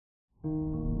Good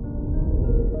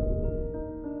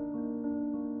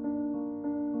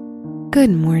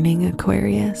morning,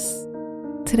 Aquarius.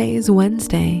 Today is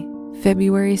Wednesday,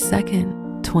 February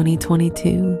 2nd,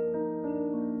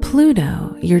 2022.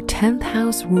 Pluto, your 10th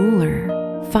house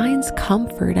ruler, finds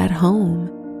comfort at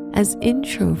home as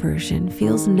introversion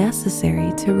feels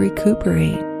necessary to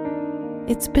recuperate.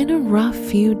 It's been a rough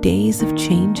few days of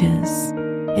changes,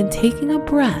 and taking a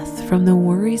breath from the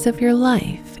worries of your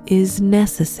life is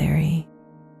necessary.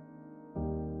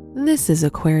 This is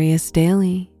Aquarius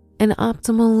Daily, an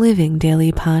optimal living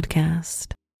daily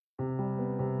podcast.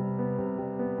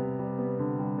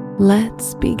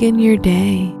 Let's begin your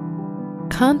day.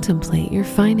 Contemplate your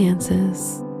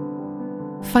finances.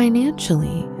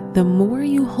 Financially, the more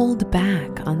you hold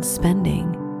back on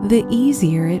spending, the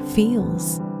easier it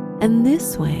feels. And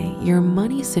this way, your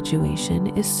money situation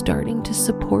is starting to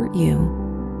support you.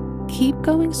 Keep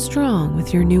going strong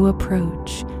with your new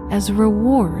approach, as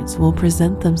rewards will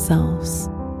present themselves.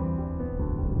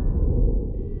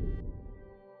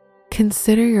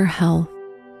 Consider your health.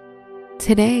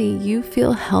 Today, you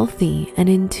feel healthy and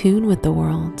in tune with the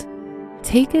world.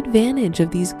 Take advantage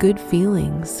of these good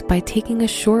feelings by taking a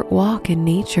short walk in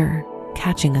nature,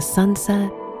 catching a sunset,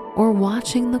 or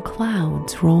watching the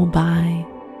clouds roll by.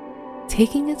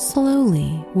 Taking it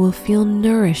slowly will feel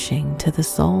nourishing to the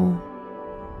soul.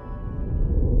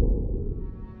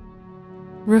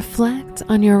 Reflect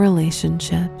on your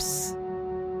relationships.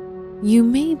 You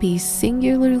may be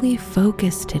singularly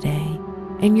focused today,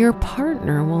 and your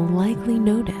partner will likely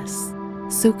notice,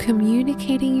 so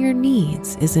communicating your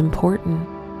needs is important.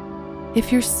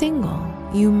 If you're single,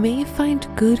 you may find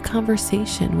good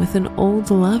conversation with an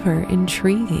old lover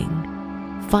intriguing,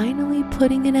 finally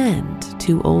putting an end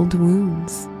to old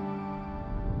wounds.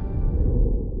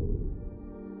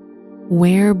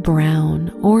 Wear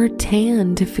brown or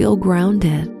tan to feel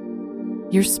grounded.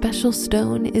 Your special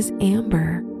stone is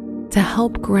amber, to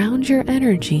help ground your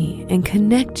energy and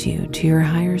connect you to your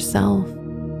higher self.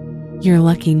 Your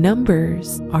lucky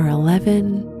numbers are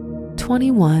 11,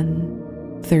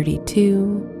 21,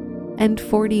 32, and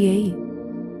 48.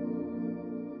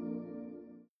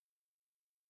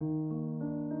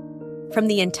 From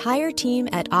the entire team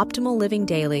at Optimal Living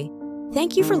Daily,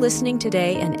 thank you for listening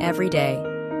today and every day.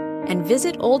 And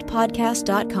visit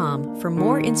oldpodcast.com for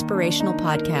more inspirational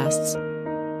podcasts.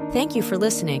 Thank you for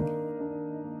listening.